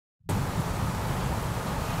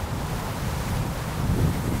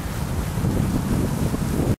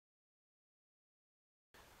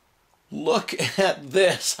Look at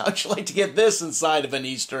this. How'd you like to get this inside of an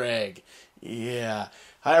Easter egg? Yeah.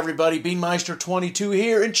 Hi everybody, Beanmeister22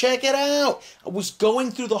 here, and check it out. I was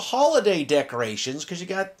going through the holiday decorations, because you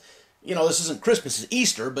got, this isn't Christmas, it's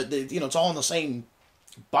Easter, but, it's all in the same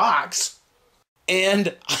box.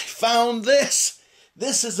 And I found this.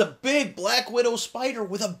 This is a big black widow spider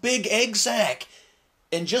with a big egg sac.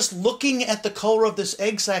 And just looking at the color of this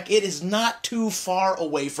egg sac, it is not too far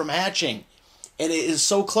away from hatching. And it is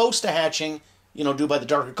so close to hatching, due by the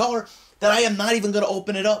darker color, that I am not even going to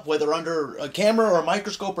open it up, whether under a camera or a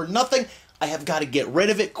microscope or nothing. I have got to get rid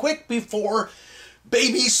of it quick before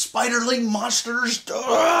baby spiderling monsters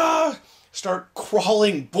start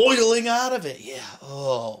crawling, boiling out of it. Yeah,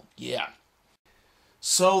 oh, yeah.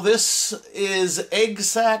 So this is egg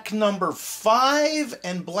sac number 5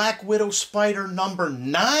 and black widow spider number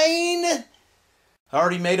 9. I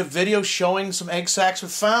already made a video showing some egg sacs we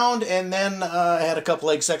found, and then I had a couple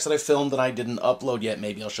egg sacs that I filmed that I didn't upload yet.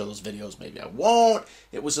 Maybe I'll show those videos, maybe I won't.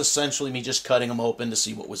 It was essentially me just cutting them open to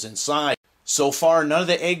see what was inside. So far, none of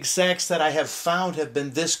the egg sacs that I have found have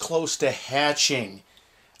been this close to hatching.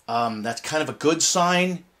 That's kind of a good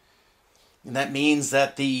sign, and that means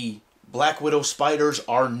that the black widow spiders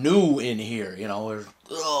are new in here,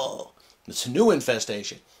 it's a new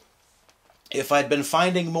infestation. If I'd been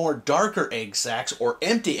finding more darker egg sacs or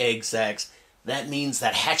empty egg sacs, that means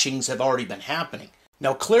that hatchings have already been happening.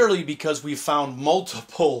 Now clearly, because we've found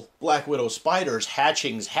multiple black widow spiders,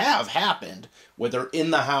 hatchings have happened, whether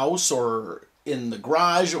in the house or in the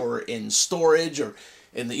garage or in storage or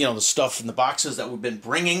in the, the stuff in the boxes that we've been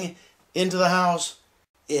bringing into the house.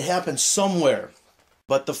 It happened somewhere.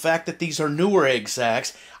 But the fact that these are newer egg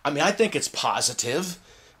sacs, I think it's positive.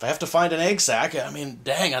 If I have to find an egg sac,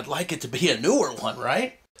 dang, I'd like it to be a newer one,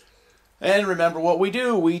 right? And remember what we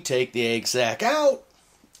do. We take the egg sac out,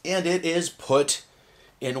 and it is put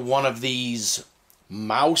in one of these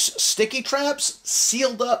mouse sticky traps,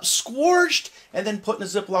 sealed up, squashed, and then put in a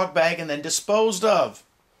Ziploc bag and then disposed of.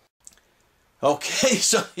 Okay,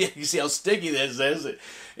 so you see how sticky this is.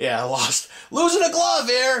 Yeah, losing a glove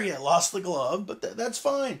here. Yeah, lost the glove, but that's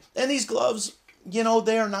fine. And these gloves, they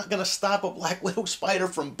are not going to stop a black widow spider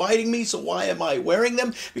from biting me, so why am I wearing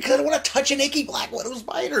them? Because I don't want to touch an icky black widow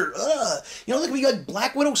spider. Like we got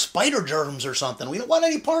black widow spider germs or something. We don't want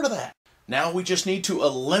any part of that. Now we just need to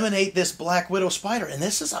eliminate this black widow spider, and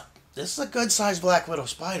this is a good-sized black widow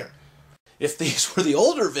spider. If these were the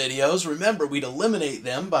older videos, remember, we'd eliminate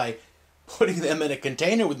them by putting them in a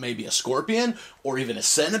container with maybe a scorpion or even a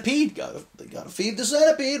centipede. They gotta feed the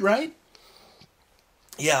centipede, right?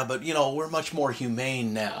 Yeah, but, we're much more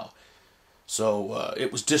humane now. So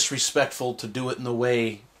it was disrespectful to do it in the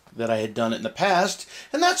way that I had done it in the past.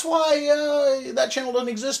 And that's why that channel doesn't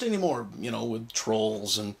exist anymore, with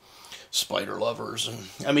trolls and spider lovers.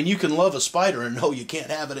 And you can love a spider and know you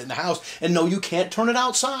can't have it in the house. And no, you can't turn it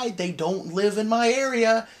outside. They don't live in my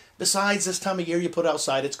area. Besides, this time of year you put it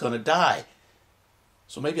outside, it's going to die.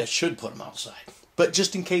 So maybe I should put them outside. But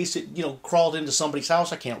just in case it, crawled into somebody's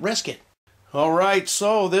house, I can't risk it. Alright,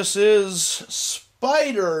 so this is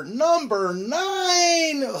spider number 9.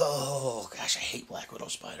 Oh, gosh, I hate black widow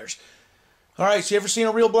spiders. Alright, so you ever seen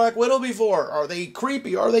a real black widow before? Are they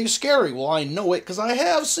creepy? Are they scary? Well, I know it because I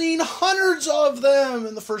have seen hundreds of them.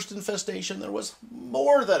 In the first infestation, there was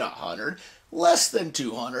more than 100. Less than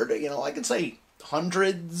 200. I can say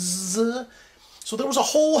hundreds. So there was a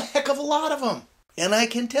whole heck of a lot of them. And I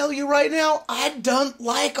can tell you right now, I don't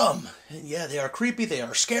like them. And yeah, they are creepy, they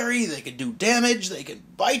are scary, they can do damage, they can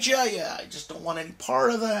bite you. Yeah, I just don't want any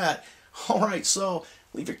part of that. Alright, so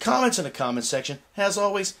leave your comments in the comment section. As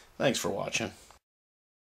always, thanks for watching.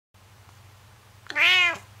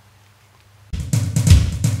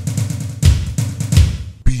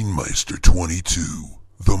 Beanmeister22,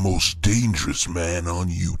 the most dangerous man on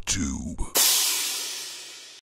YouTube.